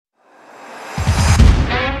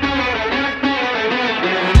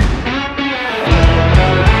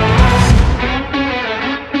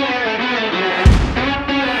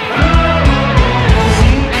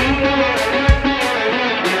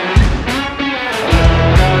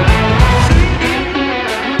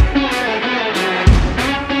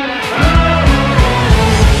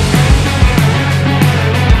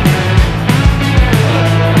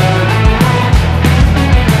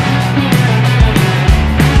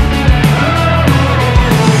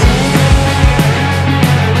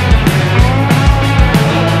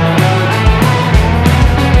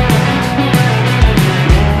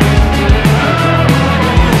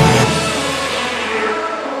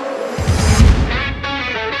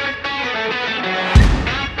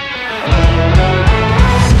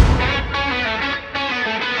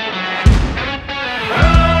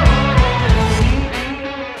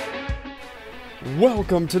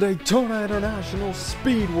Welcome to Daytona International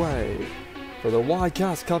Speedway. For the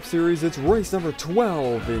YCS Cup Series, it's race number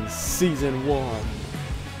 12 in Season 1.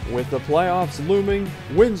 With the playoffs looming,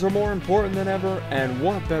 wins are more important than ever, and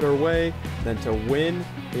what better way than to win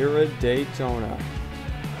here at Daytona.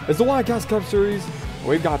 As the YCS Cup Series,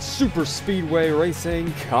 we've got super speedway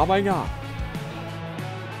racing coming up.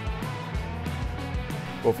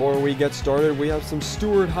 Before we get started, we have some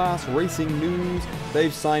Stewart-Haas racing news.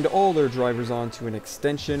 They've signed all their drivers onto an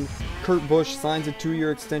extension. Kurt Busch signs a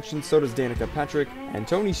 2-year extension, so does Danica Patrick, and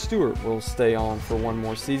Tony Stewart will stay on for one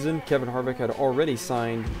more season. Kevin Harvick had already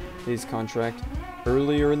signed his contract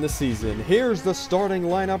earlier in the season. Here's the starting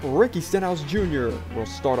lineup. Ricky Stenhouse Jr. will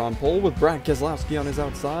start on pole with Brad Keselowski on his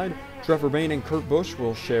outside. Trevor Bayne and Kurt Busch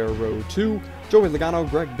will share row 2. Joey Logano,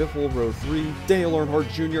 Greg Biffle, row 3. Dale Earnhardt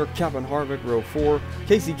Jr., Kevin Harvick, row 4.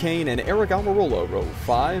 Kasey Kahne and Eric Almirola, row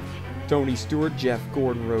 5. Tony Stewart, Jeff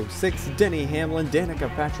Gordon, row 6. Denny Hamlin, Danica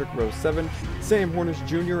Patrick, row 7. Sam Hornish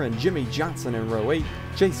Jr. and Jimmy Johnson in row 8.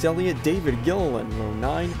 Chase Elliott, David Gilliland, row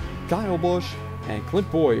 9. Kyle Busch and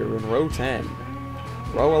Clint Bowyer in row 10.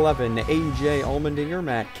 Row 11, AJ Allmendinger,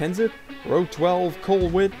 Matt Kenseth. Row 12, Cole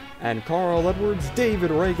Witt and Carl Edwards.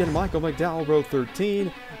 David Reagan, Michael McDowell, row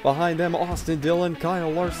 13. Behind them, Austin Dillon,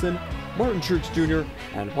 Kyle Larson, Martin Truex Jr.,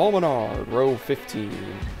 and Paul Menard, row 15.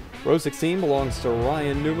 Row 16 belongs to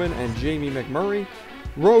Ryan Newman and Jamie McMurray.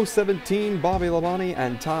 Row 17, Bobby Labonte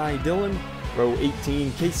and Ty Dillon. Row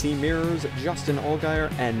 18, Casey Mears, Justin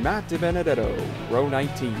Allgaier, and Matt DiBenedetto, row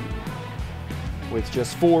 19. With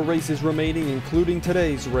just 4 races remaining, including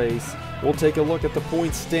today's race, we'll take a look at the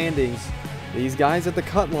point standings. These guys at the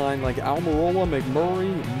cut line, like Almirola,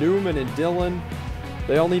 McMurray, Newman, and Dillon,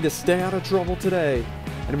 they all need to stay out of trouble today.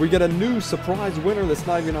 And we get a new surprise winner that's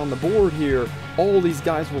not even on the board here. All these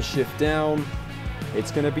guys will shift down.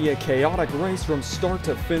 It's going to be a chaotic race from start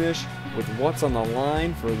to finish with what's on the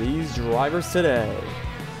line for these drivers today.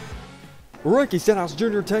 Ricky Stenhouse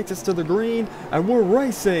Jr. takes us to the green, and we're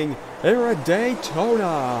racing here at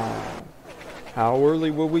Daytona. How early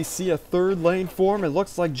will we see a third lane form? It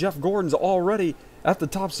looks like Jeff Gordon's already at the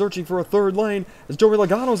top searching for a third lane as Joey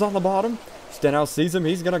Logano's on the bottom. Stenhouse sees him.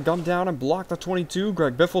 He's going to come down and block the 22.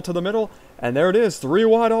 Greg Biffle to the middle. And there it is, 3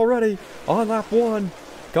 wide already on lap 1.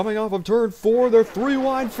 Coming off of turn 4, they're 3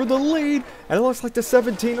 wide for the lead. And it looks like the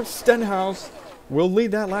 17 of Stenhouse will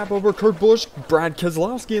lead that lap over Kurt Busch. Brad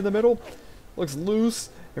Keselowski in the middle. Looks loose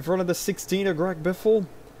in front of the 16 of Greg Biffle.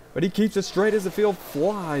 But he keeps it straight as the field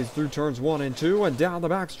flies through turns 1 and 2 and down the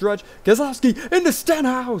backstretch. Keselowski into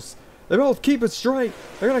Stenhouse. They both keep it straight.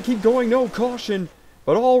 They're going to keep going, no caution.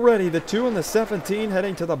 But already the 2 and the 17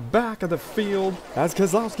 heading to the back of the field. As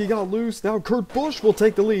Keselowski got loose, now Kurt Busch will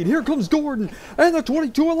take the lead. Here comes Gordon and the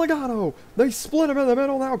 22 of Logano. They split him in the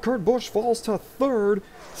middle. Now Kurt Busch falls to 3rd.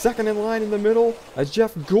 Second in line in the middle as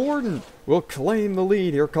Jeff Gordon will claim the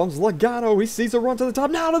lead. Here comes Logano. He sees a run to the top.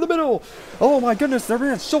 Now to the middle. Oh my goodness, they're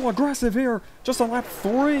being so aggressive here. Just on lap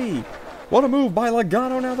 3. What a move by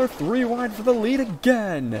Logano. Now they're 3 wide for the lead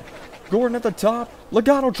again. Gordon at the top.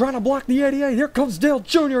 Logano trying to block the 88. Here comes Dale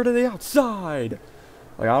Jr. to the outside.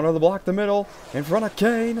 Logano to block the middle in front of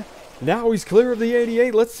Kane. Now he's clear of the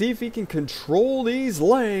 88. Let's see if he can control these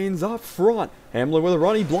lanes up front. Hamlin with a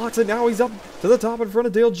run. He blocks it. Now he's up to the top in front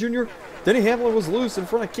of Dale Jr. Denny Hamlin was loose in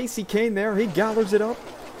front of Kasey Kahne there. He gathers it up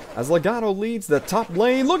as Logano leads the top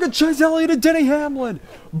lane. Look at Chase Elliott and Denny Hamlin.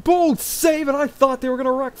 Both save it. I thought they were going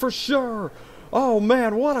to wreck for sure. Oh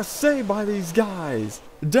man, what a save by these guys.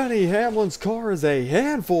 Denny Hamlin's car is a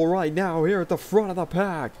handful right now here at the front of the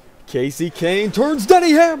pack. Kasey Kahne turns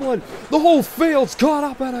Denny Hamlin. The whole field's caught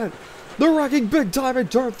up in it. They're wrecking big time in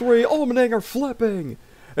turn 3. Allmendinger flipping.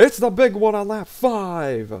 It's the big one on lap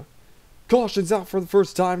 5. Caution's out for the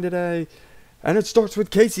first time today. And it starts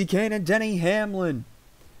with Kasey Kahne and Denny Hamlin.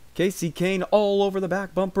 Kasey Kahne all over the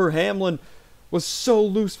back bumper. Hamlin was so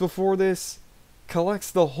loose before this.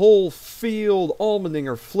 Collects the whole field.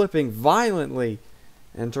 Allmendinger flipping violently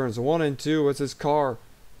in turns 1 and 2 as his car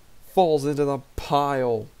falls into the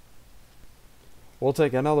pile. We'll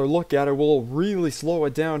take another look at it. We'll really slow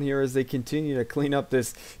it down here as they continue to clean up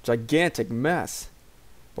this gigantic mess.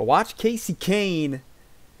 But watch Kasey Kahne.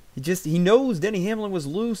 He knows Denny Hamlin was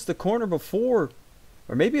loose the corner before.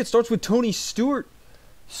 Or maybe it starts with Tony Stewart.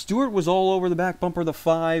 Stewart was all over the back bumper of the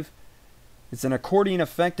 5. It's an accordion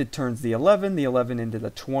effect. It turns the 11 into the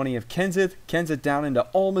 20 of Kenseth. Kenseth down into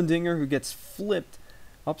Allmendinger, who gets flipped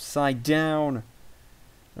upside down.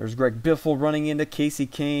 There's Greg Biffle running into Kasey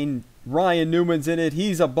Kahne. Ryan Newman's in it.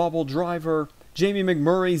 He's a bubble driver. Jamie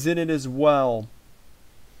McMurray's in it as well.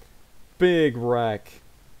 Big wreck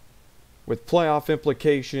with playoff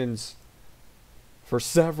implications for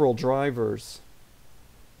several drivers.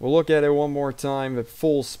 We'll look at it one more time at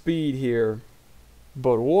full speed here.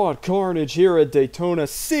 But what carnage here at Daytona.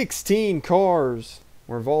 16 cars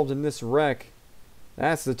were involved in this wreck.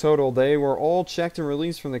 That's the total. They were all checked and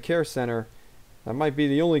released from the care center. That might be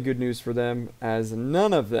the only good news for them, as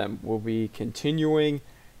none of them will be continuing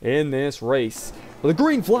in this race. The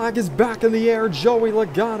green flag is back in the air. Joey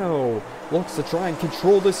Logano looks to try and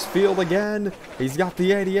control this field again. He's got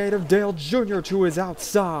the 88 of Dale Jr. to his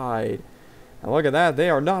outside. And look at that. They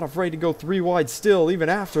are not afraid to go 3 wide still, even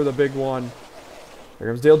after the big one. Here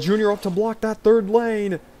comes Dale Jr. up to block that third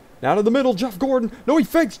lane. Now to the middle, Jeff Gordon. No, he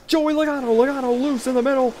fakes Joey Logano. Logano loose in the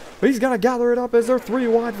middle. But he's got to gather it up as they're 3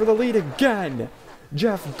 wide for the lead again.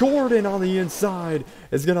 Jeff Gordon on the inside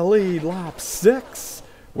is going to lead lap 6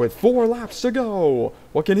 with 4 laps to go.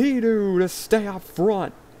 What can he do to stay up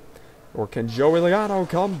front? Or can Joey Logano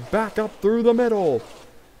come back up through the middle?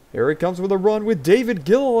 Here he comes with a run with David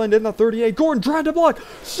Gilliland in the 38. Gordon tried to block.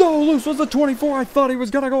 So loose was the 24. I thought he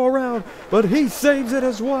was going to go around, but he saves it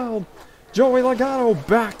as well. Joey Logano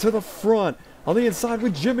back to the front on the inside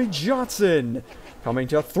with Jimmy Johnson. Coming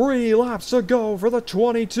to 3 laps to go for the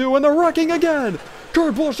 22, and they're wrecking again.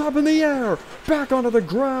 Kurt Busch up in the air, back onto the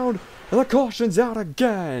ground, and the caution's out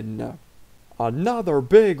again. Another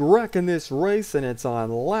big wreck in this race, and it's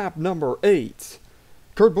on lap number 8.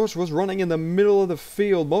 Kurt Busch was running in the middle of the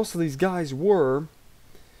field. Most of these guys were.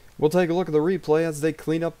 We'll take a look at the replay as they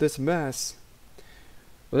clean up this mess.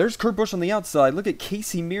 Well, there's Kurt Busch on the outside. Look at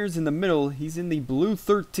Casey Mears in the middle. He's in the blue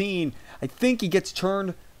 13. I think he gets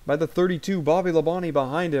turned by the 32, Bobby Labonte,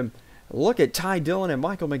 behind him. Look at Ty Dillon and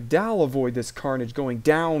Michael McDowell avoid this carnage going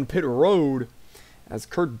down pit road, as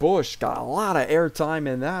Kurt Busch got a lot of airtime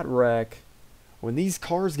in that wreck. When these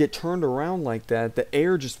cars get turned around like that, the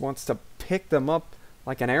air just wants to pick them up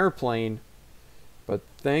like an airplane. But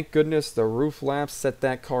thank goodness the roof flaps set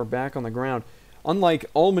that car back on the ground.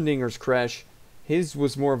 Unlike Allmendinger's crash, his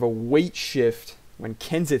was more of a weight shift when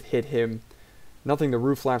Kenseth hit him. Nothing the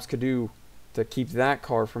roof flaps could do to keep that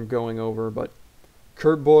car from going over. But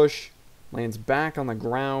Kurt Busch lands back on the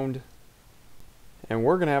ground. And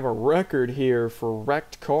we're going to have a record here for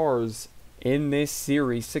wrecked cars in this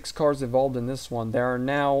series. 6 cars involved in this one. There are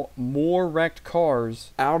now more wrecked cars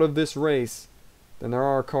out of this race than there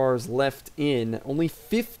are cars left in. Only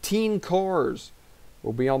 15 cars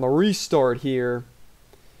will be on the restart here.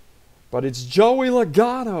 But it's Joey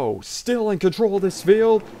Logano still in control of this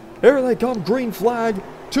field. Here they come, green flag.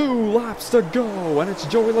 2 laps to go, and it's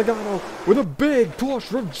Joey Logano with a big push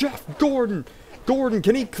from Jeff Gordon. Gordon,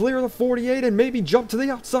 can he clear the 48 and maybe jump to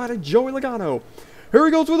the outside of Joey Logano? Here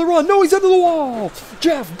he goes with a run. No, he's into the wall.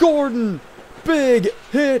 Jeff Gordon, big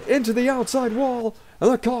hit into the outside wall.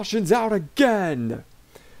 And the caution's out again.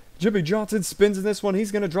 Jimmy Johnson spins in this one.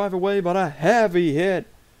 He's going to drive away, but a heavy hit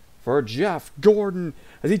for Jeff Gordon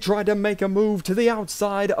as he tried to make a move to the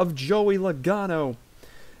outside of Joey Logano.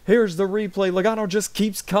 Here's the replay. Logano just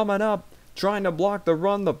keeps coming up, trying to block the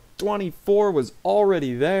run. The 24 was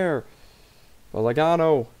already there. But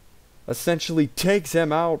Logano essentially takes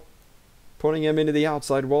him out, putting him into the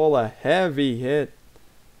outside wall. A heavy hit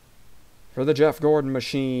for the Jeff Gordon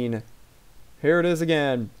machine. Here it is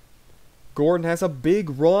again. Gordon has a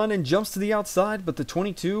big run and jumps to the outside, but the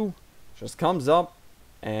 22 just comes up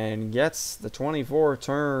and gets the 24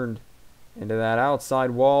 turned into that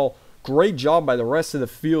outside wall. Great job by the rest of the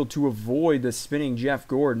field to avoid the spinning Jeff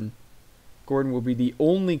Gordon. Gordon will be the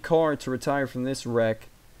only car to retire from this wreck.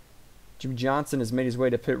 Jimmy Johnson has made his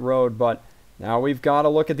way to pit road, but now we've got to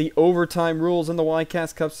look at the overtime rules in the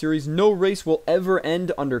YCS Cup Series. No race will ever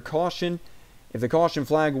end under caution. If the caution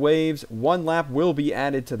flag waves, 1 lap will be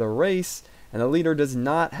added to the race, and the leader does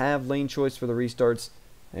not have lane choice for the restarts.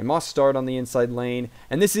 They must start on the inside lane,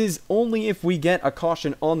 and this is only if we get a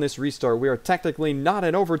caution on this restart. We are technically not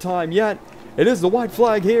in overtime yet. It is the white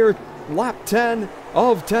flag here, lap 10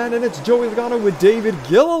 of 10, and it's Joey Logano with David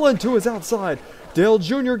Gilliland to his outside. Dale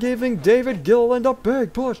Jr. giving David Gilliland a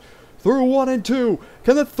big push through 1 and 2.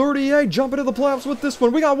 Can the 38 jump into the playoffs with this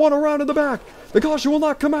one? We got one around in the back. The caution will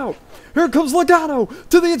not come out. Here comes Logano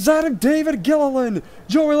to the inside of David Gilliland.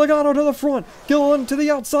 Joey Logano to the front. Gilliland to the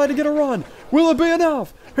outside to get a run. Will it be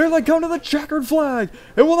enough? Here they come to the checkered flag.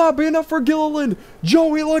 It will not be enough for Gilliland.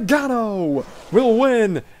 Joey Logano will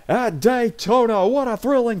win at Daytona. What a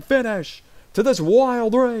thrilling finish to this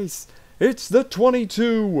wild race. It's the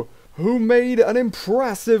 22 who made an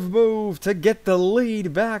impressive move to get the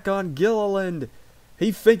lead back on Gilliland.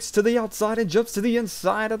 He fakes to the outside and jumps to the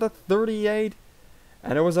inside of the 38.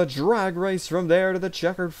 And it was a drag race from there to the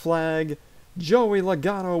checkered flag. Joey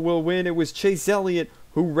Logano will win. It was Chase Elliott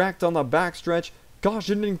who wrecked on the backstretch.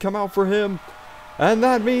 Caution didn't come out for him. And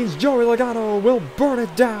that means Joey Logano will burn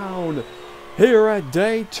it down here at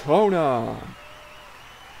Daytona.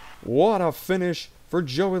 What a finish for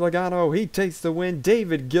Joey Logano. He takes the win.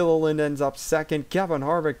 David Gilliland ends up second. Kevin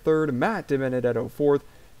Harvick third. Matt DiBenedetto fourth.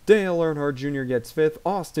 Dale Earnhardt Jr. gets fifth.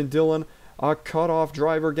 Austin Dillon, a cutoff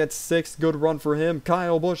driver, gets sixth. Good run for him.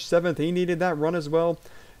 Kyle Busch seventh. He needed that run as well.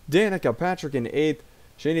 Danica Patrick in eighth.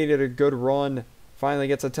 She needed a good run. Finally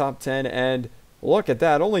gets a top 10. And look at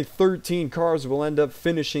that. Only 13 cars will end up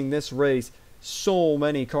finishing this race. So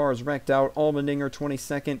many cars wrecked out. Allmendinger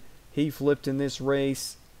 22nd. He flipped in this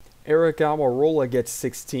race. Eric Almirola gets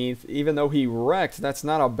 16th. Even though he wrecked, that's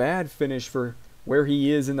not a bad finish for where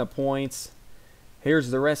he is in the points.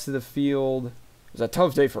 Here's the rest of the field. It was a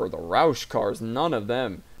tough day for the Roush cars. None of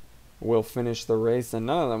them will finish the race, and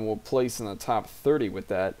none of them will place in the top 30 with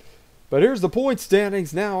that. But here's the point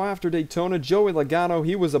standings now after Daytona. Joey Logano,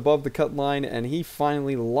 he was above the cut line, and he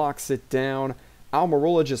finally locks it down.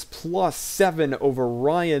 Almirola just +7 over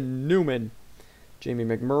Ryan Newman. Jamie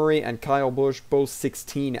McMurray and Kyle Busch both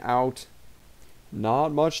 16 out. Not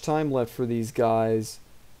much time left for these guys,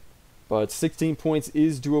 but 16 points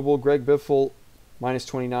is doable. Greg Biffle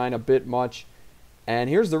 -29, a bit much. And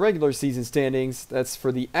here's the regular season standings. That's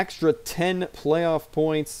for the extra 10 playoff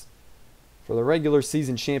points for the regular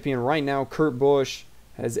season champion. Right now, Kurt Busch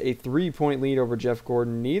has a 3-point lead over Jeff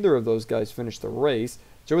Gordon. Neither of those guys finished the race.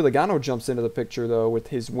 Joey Logano jumps into the picture, though, with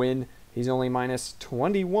his win. He's only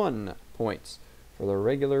 -21 points for the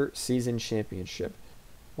regular season championship.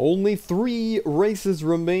 Only 3 races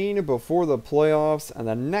remain before the playoffs, and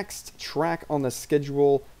the next track on the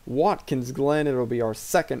schedule, Watkins Glen. It'll be our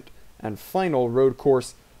second and final road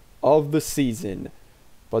course of the season.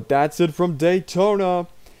 But that's it from Daytona.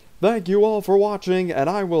 Thank you all for watching, and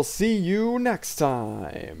I will see you next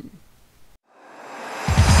time.